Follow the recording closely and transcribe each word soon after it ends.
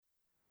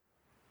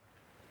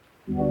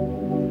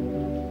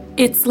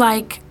It's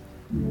like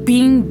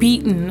being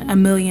beaten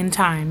 1,000,000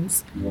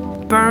 times,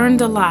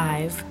 burned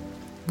alive,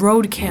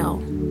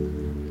 roadkill,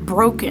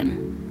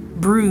 broken,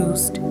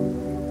 bruised,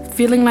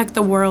 feeling like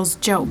the world's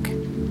joke,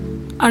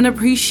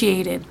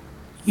 unappreciated,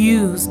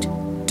 used,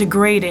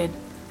 degraded,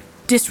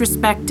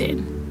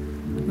 disrespected,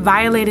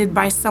 violated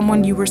by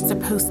someone you were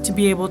supposed to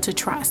be able to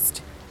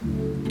trust,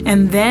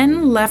 and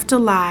then left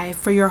alive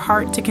for your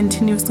heart to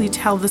continuously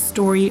tell the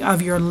story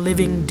of your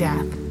living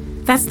death.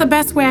 That's the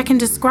best way I can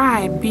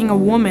describe being a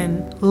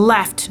woman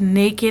left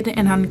naked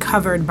and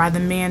uncovered by the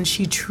man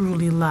she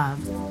truly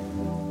loved.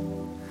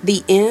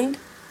 The end,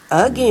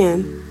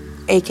 again,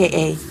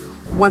 aka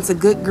once a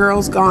good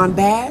girl's gone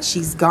bad,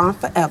 she's gone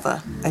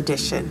forever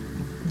edition,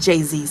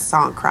 Jay-Z's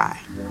song cry.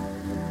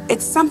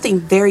 It's something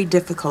very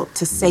difficult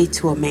to say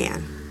to a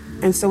man,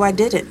 and so I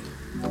did it.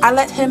 I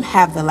let him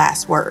have the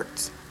last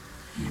words.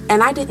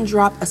 And I didn't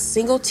drop a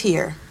single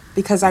tear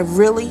because I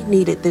really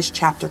needed this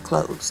chapter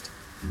closed.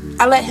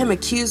 I let him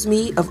accuse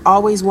me of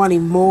always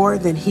wanting more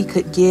than he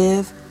could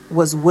give,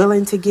 was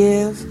willing to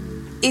give.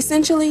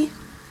 Essentially,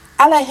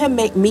 I let him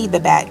make me the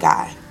bad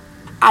guy.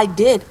 I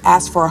did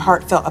ask for a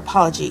heartfelt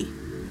apology,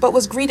 but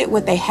was greeted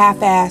with a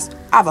half-assed,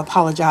 "I've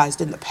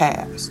apologized in the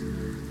past."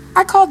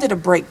 I called it a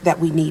break that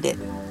we needed,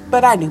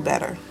 but I knew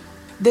better.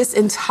 This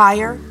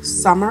entire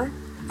summer,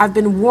 I've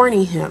been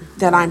warning him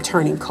that I'm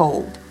turning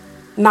cold,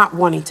 not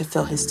wanting to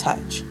feel his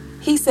touch.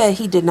 He said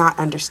he did not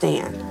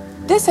understand.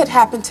 This had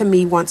happened to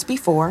me once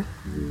before,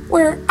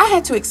 where I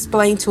had to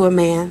explain to a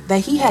man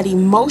that he had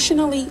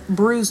emotionally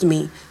bruised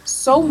me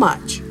so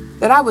much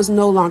that I was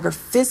no longer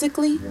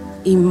physically,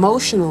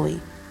 emotionally,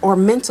 or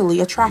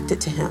mentally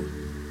attracted to him.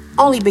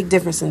 Only big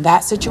difference in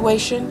that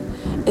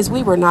situation is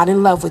we were not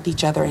in love with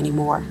each other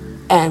anymore,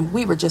 and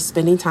we were just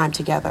spending time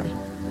together.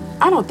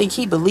 I don't think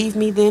he believed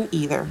me then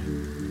either.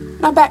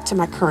 Now back to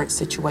my current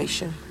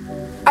situation.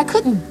 I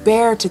couldn't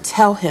bear to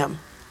tell him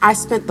I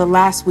spent the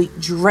last week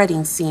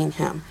dreading seeing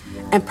him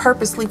and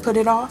purposely put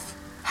it off.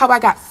 How I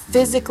got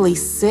physically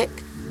sick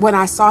when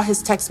I saw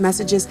his text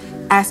messages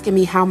asking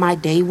me how my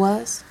day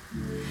was.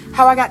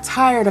 How I got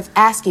tired of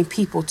asking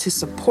people to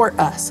support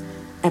us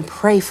and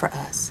pray for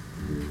us.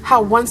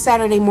 How one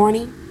Saturday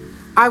morning,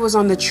 I was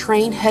on the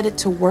train headed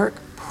to work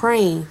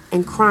praying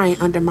and crying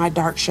under my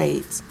dark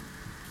shades.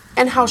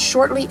 And how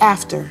shortly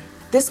after,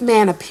 this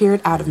man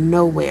appeared out of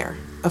nowhere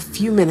a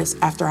few minutes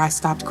after I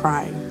stopped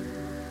crying.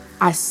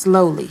 I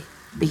slowly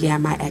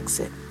began my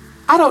exit.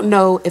 I don't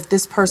know if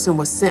this person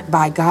was sent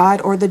by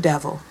God or the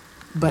devil,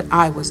 but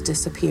I was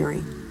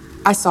disappearing.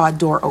 I saw a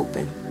door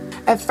open.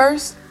 At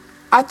first,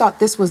 I thought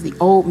this was the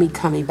old me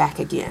coming back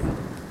again.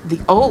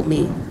 The old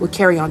me would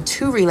carry on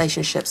 2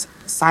 relationships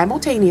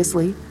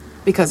simultaneously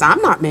because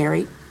I'm not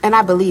married and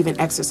I believe in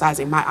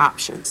exercising my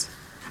options.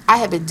 I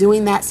had been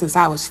doing that since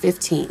I was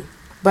 15,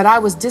 but I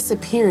was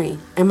disappearing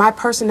and my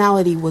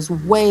personality was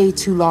way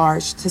too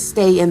large to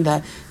stay in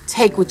the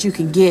take what you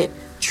can get,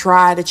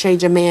 try to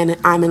change a man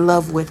I'm in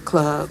love with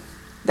club.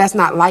 That's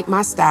not like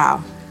my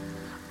style.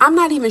 I'm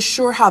not even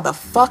sure how the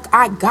fuck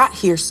I got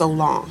here so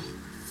long.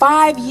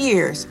 5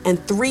 years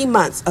and 3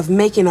 months of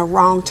making a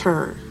wrong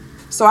turn.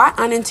 So I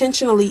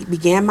unintentionally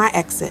began my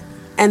exit,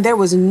 and there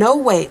was no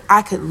way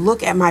I could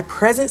look at my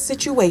present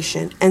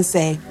situation and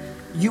say,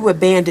 "You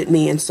abandoned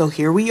me, and so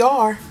here we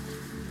are."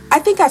 I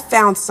think I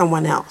found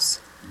someone else.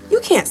 You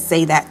can't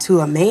say that to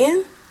a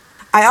man.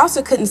 I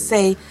also couldn't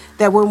say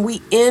that when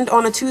we end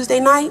on a Tuesday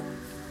night,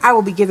 I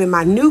will be giving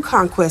my new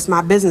conquest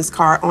my business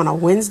card on a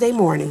Wednesday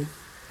morning.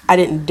 I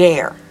didn't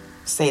dare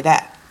say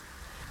that.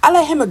 I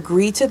let him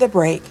agree to the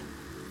break,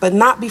 but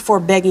not before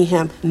begging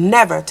him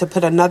never to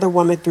put another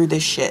woman through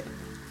this shit.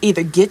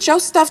 Either get your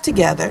stuff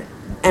together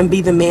and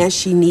be the man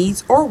she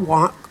needs or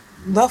want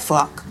the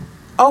fuck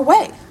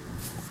away.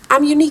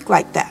 I'm unique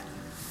like that,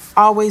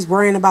 always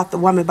worrying about the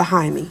woman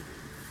behind me.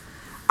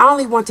 I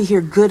only want to hear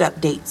good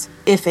updates,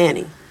 if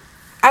any.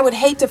 I would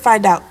hate to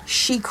find out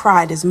she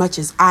cried as much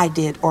as I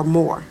did or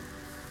more.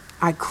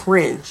 I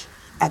cringe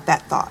at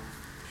that thought,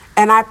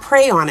 and I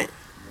pray on it.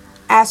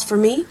 As for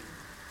me,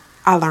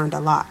 I learned a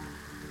lot,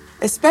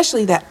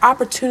 especially that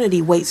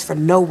opportunity waits for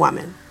no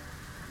woman.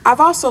 I've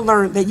also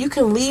learned that you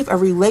can leave a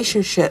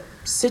relationship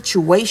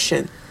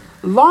situation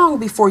long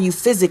before you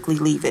physically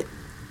leave it.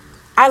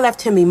 I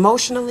left him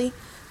emotionally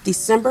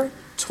December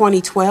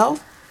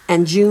 2012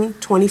 and June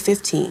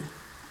 2015.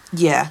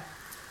 Yeah,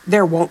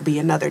 there won't be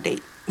another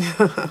date.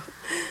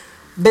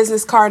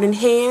 Business card in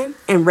hand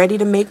and ready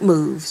to make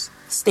moves.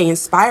 Stay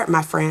inspired,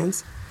 my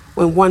friends.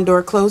 When one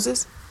door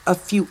closes, a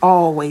few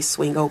always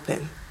swing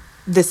open.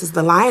 This is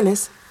the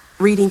Lioness,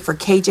 reading for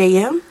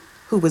KJM,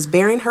 who was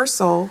bearing her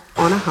soul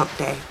on a hump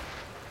day.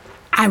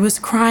 I was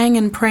crying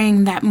and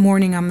praying that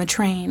morning on the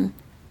train,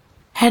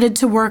 headed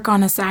to work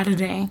on a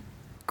Saturday,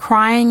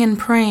 crying and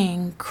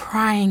praying,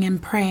 crying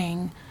and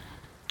praying.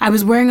 I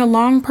was wearing a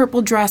long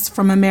purple dress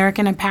from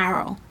American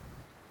Apparel,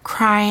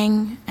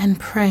 crying and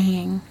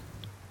praying.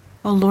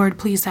 Oh Lord,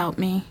 please help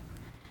me.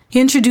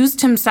 He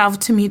introduced himself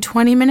to me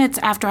 20 minutes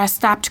after I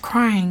stopped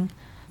crying,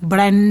 but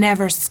I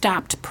never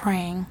stopped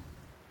praying.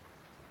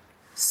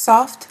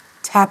 Soft,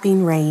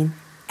 tapping rain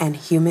and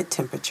humid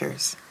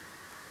temperatures.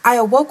 I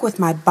awoke with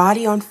my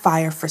body on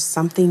fire for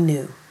something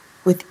new.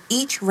 With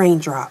each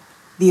raindrop,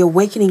 the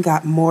awakening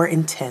got more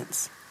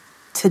intense.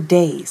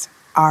 Today's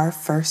our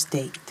first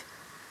date.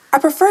 I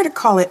prefer to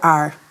call it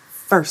our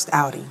first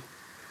outing.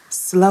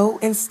 Slow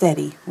and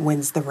steady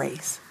wins the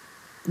race.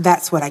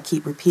 That's what I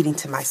keep repeating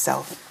to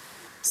myself.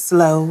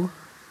 Slow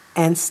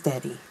and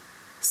steady.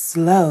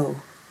 Slow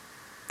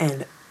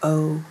and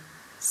oh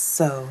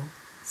so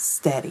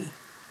steady.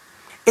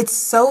 It's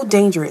so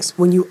dangerous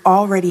when you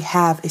already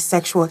have a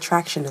sexual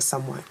attraction to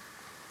someone.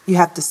 You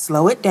have to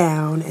slow it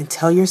down and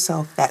tell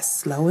yourself that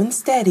slow and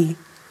steady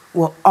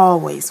will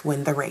always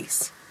win the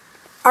race.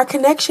 Our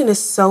connection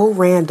is so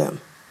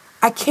random.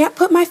 I can't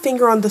put my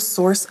finger on the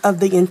source of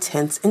the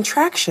intense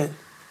attraction.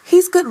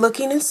 He's good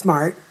looking and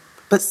smart,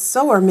 but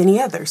so are many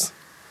others.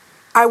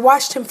 I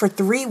watched him for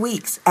 3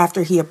 weeks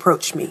after he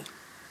approached me,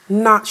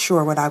 not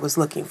sure what I was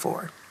looking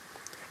for.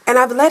 And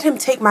I've let him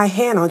take my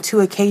hand on 2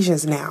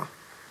 occasions now.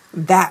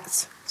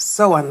 That's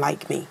so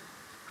unlike me.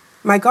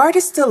 My guard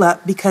is still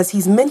up because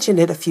he's mentioned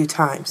it a few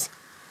times.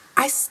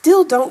 I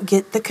still don't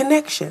get the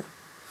connection.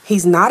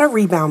 He's not a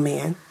rebound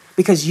man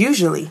because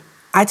usually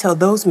I tell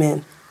those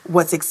men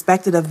what's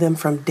expected of them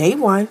from day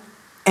one,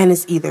 and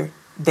it's either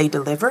they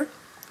deliver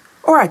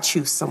or I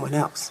choose someone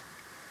else.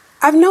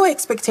 I've no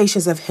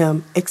expectations of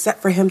him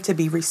except for him to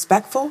be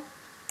respectful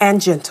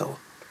and gentle.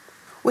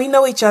 We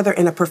know each other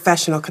in a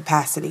professional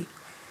capacity,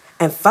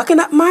 and fucking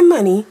up my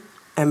money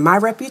and my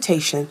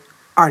reputation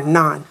are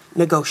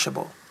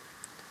non-negotiable.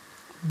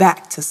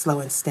 Back to slow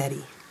and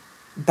steady.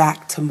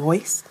 Back to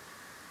moist.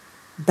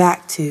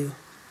 Back to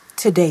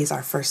today's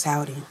our first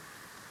outing.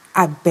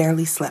 I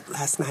barely slept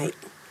last night.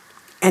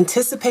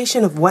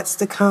 Anticipation of what's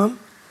to come,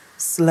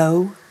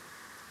 slow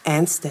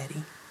and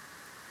steady.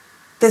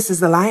 This is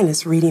the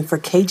Lioness reading for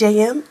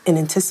KJM in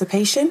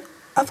anticipation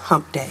of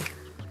Hump Day.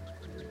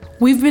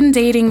 We've been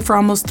dating for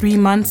almost 3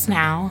 months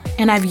now,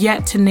 and I've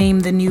yet to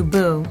name the new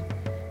boo.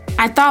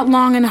 I thought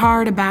long and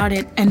hard about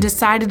it and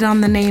decided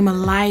on the name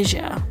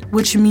Elijah,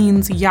 which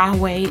means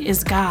Yahweh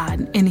is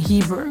God in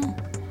Hebrew.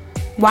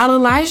 While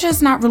Elijah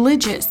is not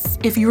religious,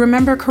 if you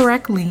remember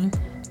correctly,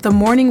 the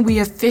morning we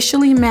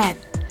officially met,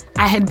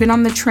 I had been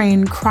on the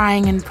train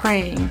crying and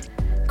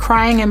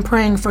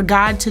praying for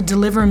God to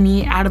deliver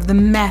me out of the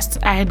mess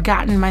I had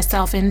gotten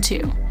myself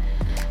into.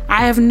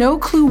 I have no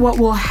clue what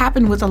will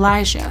happen with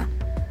Elijah,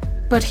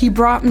 but he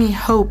brought me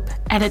hope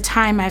at a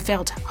time I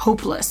felt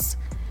hopeless.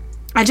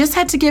 I just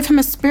had to give him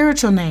a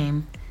spiritual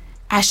name.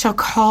 I shall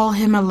call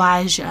him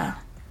Elijah.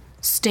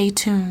 Stay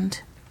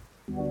tuned.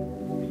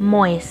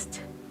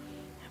 Moist.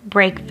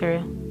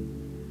 Breakthrough.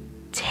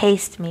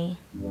 Taste me.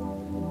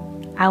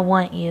 I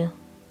want you.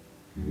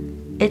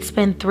 It's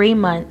been 3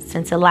 months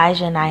since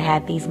Elijah and I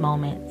had these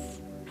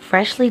moments.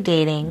 Freshly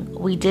dating,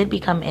 we did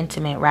become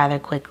intimate rather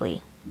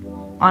quickly.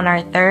 On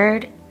our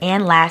third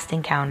and last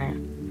encounter,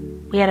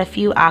 we had a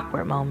few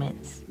awkward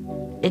moments.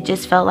 It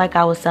just felt like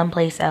I was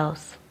someplace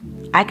else.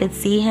 I could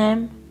see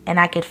him and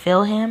I could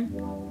feel him,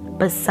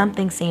 but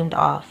something seemed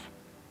off.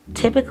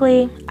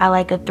 Typically, I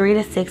like a 3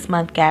 to 6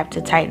 month gap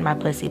to tighten my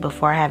pussy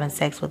before having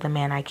sex with a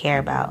man I care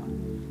about.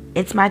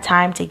 It's my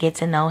time to get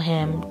to know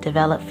him,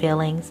 develop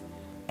feelings,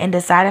 and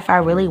decide if I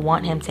really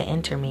want him to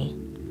enter me.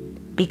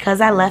 Because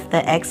I left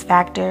the X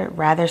Factor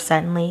rather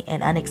suddenly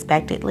and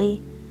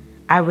unexpectedly,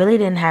 I really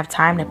didn't have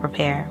time to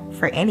prepare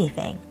for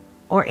anything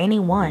or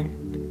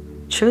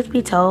anyone. Truth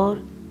be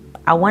told,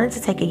 I wanted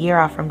to take a year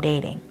off from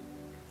dating.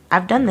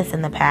 I've done this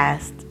in the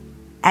past.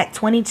 At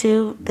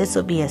 22, this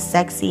would be a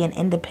sexy and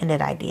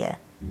independent idea.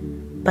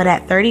 But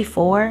at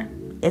 34,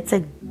 it's a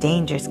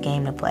dangerous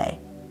game to play,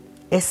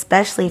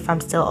 especially if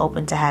I'm still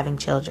open to having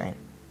children.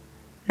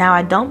 Now,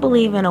 I don't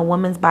believe in a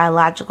woman's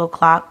biological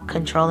clock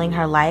controlling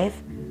her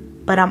life,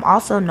 but I'm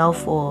also no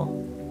fool.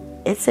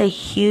 It's a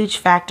huge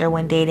factor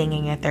when dating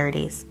in your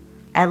 30s,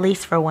 at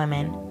least for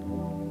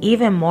women.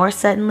 Even more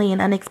suddenly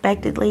and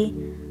unexpectedly,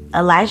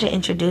 Elijah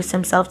introduced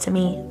himself to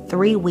me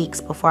 3 weeks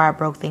before I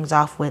broke things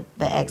off with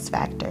the X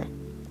Factor.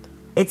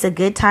 It's a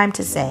good time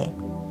to say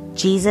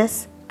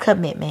Jesus,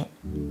 commitment,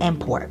 and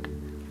pork.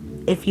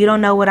 If you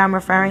don't know what I'm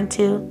referring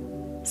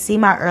to, see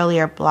my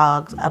earlier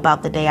blogs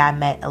about the day I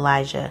met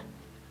Elijah.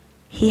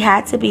 He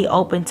had to be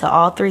open to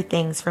all 3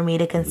 things for me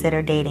to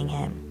consider dating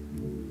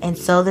him. And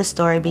so the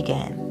story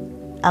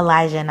began.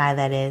 Elijah and I,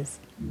 that is.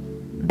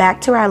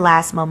 Back to our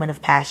last moment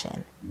of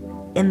passion.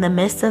 In the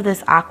midst of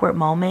this awkward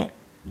moment,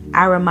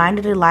 I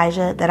reminded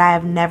Elijah that I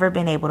have never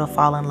been able to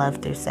fall in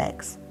love through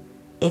sex.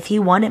 If he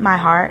wanted my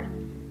heart,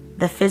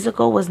 the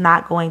physical was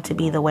not going to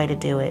be the way to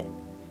do it.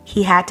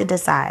 He had to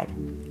decide.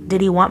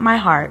 Did he want my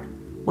heart,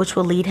 which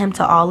will lead him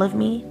to all of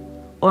me,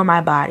 or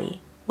my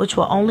body, which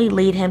will only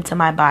lead him to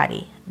my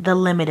body, the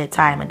limited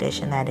time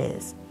edition that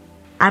is.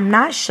 I'm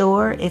not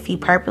sure if he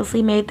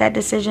purposely made that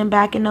decision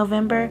back in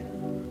November,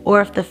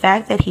 or if the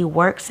fact that he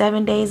worked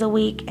 7 days a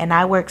week and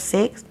I worked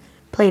 6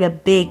 played a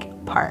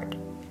big part.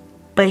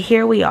 But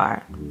here we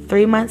are,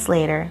 3 months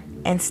later,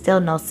 and still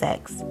no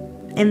sex.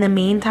 In the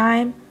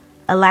meantime,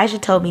 Elijah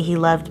told me he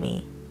loved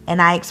me.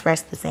 and I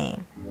expressed the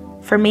same.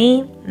 For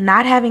me,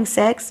 not having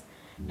sex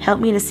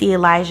helped me to see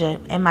Elijah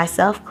and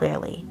myself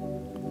clearly.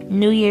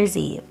 New Year's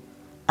Eve,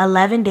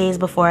 11 days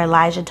before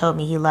Elijah told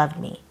me he loved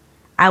me.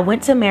 I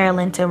went to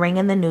Maryland to ring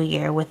in the new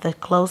year with a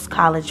close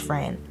college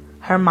friend,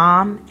 her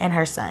mom, and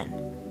her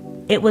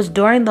son. It was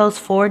during those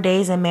 4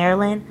 days in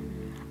Maryland,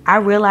 I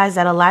realized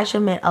that Elijah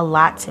meant a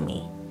lot to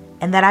me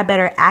and that I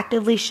better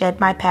actively shed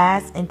my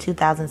past in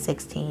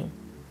 2016.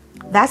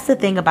 That's the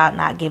thing about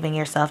not giving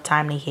yourself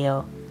time to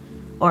heal,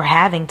 or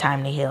having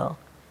time to heal.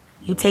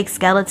 You take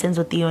skeletons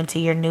with you into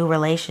your new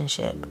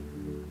relationship.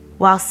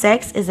 While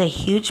sex is a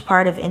huge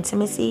part of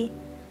intimacy,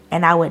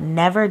 and I would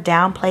never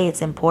downplay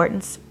its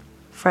importance,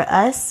 for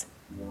us,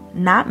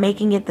 not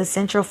making it the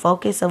central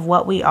focus of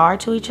what we are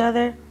to each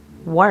other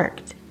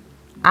worked.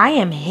 I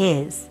am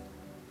his,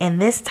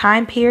 and this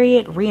time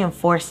period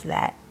reinforced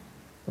that.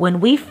 When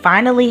we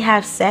finally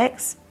have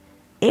sex,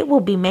 it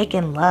will be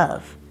making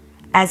love.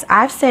 As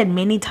I've said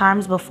many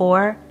times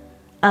before,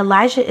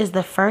 Elijah is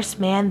the first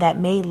man that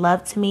made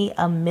love to me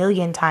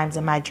 1,000,000 times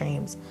in my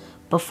dreams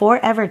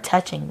before ever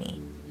touching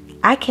me.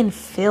 I can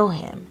feel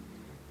him,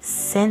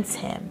 sense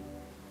him,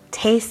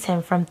 taste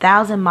him from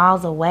 1,000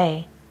 miles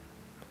away.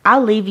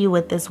 I'll leave you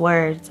with these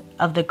words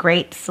of the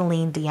great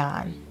Celine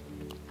Dion.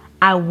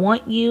 I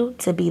want you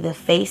to be the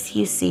face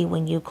you see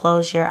when you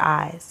close your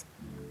eyes.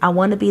 I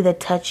want to be the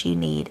touch you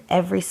need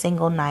every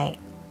single night.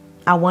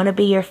 I want to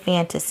be your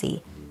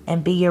fantasy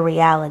and be your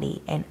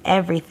reality and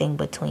everything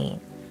between.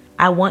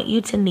 I want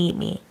you to need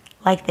me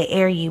like the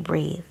air you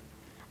breathe.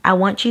 I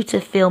want you to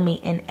feel me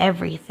in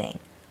everything.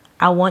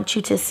 I want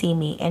you to see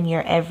me in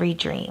your every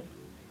dream.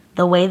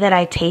 The way that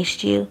I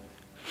taste you,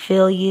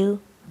 feel you,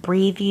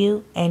 breathe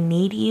you, and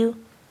need you,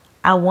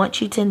 I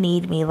want you to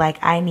need me like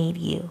I need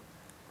you.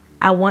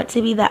 I want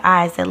to be the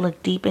eyes that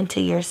look deep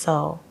into your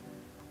soul.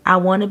 I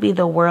want to be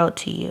the world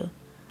to you.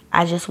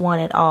 I just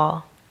want it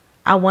all.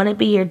 I want to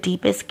be your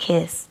deepest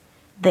kiss,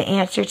 the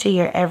answer to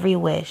your every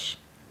wish.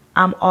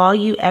 I'm all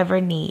you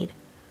ever need,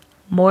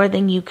 more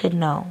than you could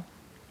know.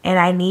 And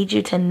I need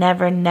you to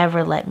never,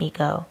 never let me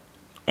go.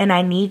 And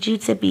I need you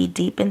to be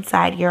deep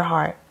inside your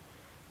heart.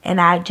 And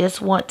I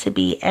just want to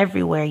be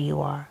everywhere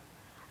you are.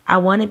 I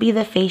want to be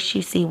the face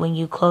you see when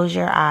you close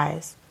your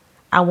eyes.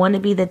 I want to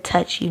be the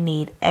touch you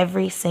need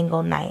every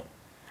single night.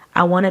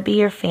 I want to be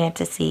your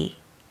fantasy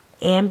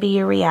and be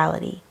your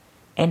reality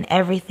and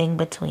everything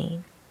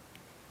between.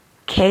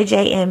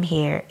 KJM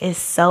here is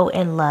so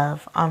in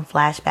love on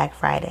Flashback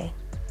Friday.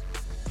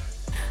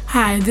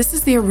 Hi, this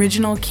is the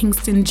original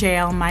Kingston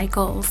JAEL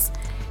Michaels.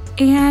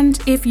 And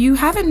if you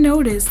haven't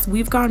noticed,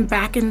 we've gone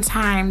back in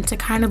time to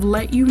kind of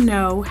let you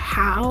know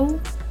how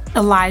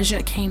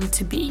Elijah came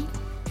to be.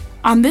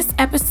 On this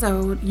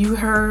episode, you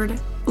heard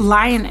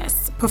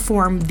Lioness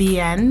perform The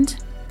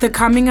End, The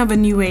Coming of a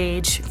New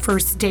Age,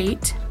 First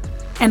Date,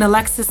 and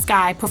Alexis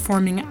Sky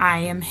performing I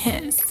Am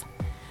His.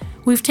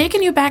 We've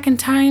taken you back in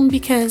time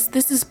because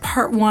this is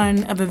part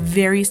 1 of a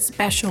very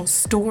special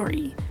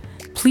story.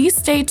 Please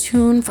stay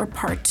tuned for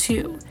part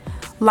 2.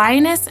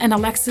 Lioness and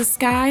Alexis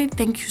Sky,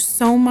 thank you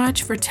so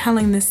much for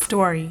telling this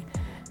story.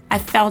 I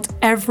felt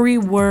every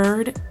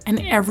word and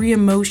every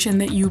emotion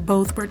that you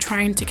both were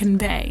trying to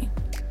convey.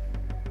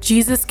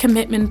 Jesus'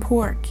 commitment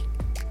pork.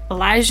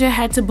 Elijah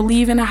had to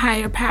believe in a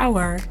higher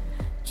power.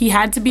 He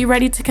had to be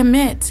ready to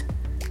commit.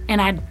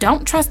 And I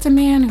don't trust a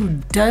man who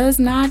does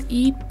not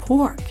eat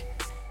pork.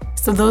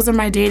 So those are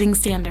my dating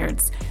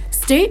standards.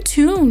 Stay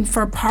tuned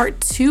for part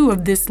 2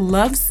 of this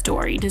love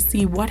story to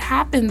see what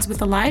happens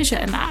with Elijah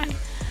and I.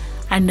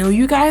 I know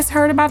you guys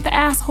heard about the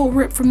asshole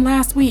rip from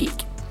last week,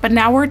 but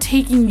now we're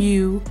taking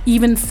you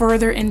even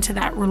further into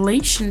that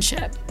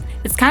relationship.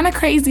 It's kind of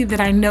crazy that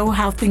I know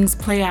how things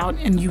play out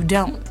and you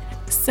don't.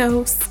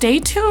 So stay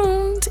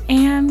tuned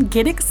and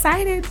get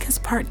excited because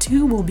part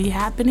 2 will be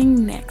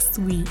happening next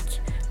week.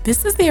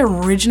 This is the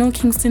original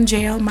Kingston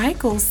JAEL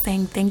Michaels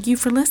saying thank you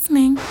for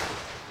listening.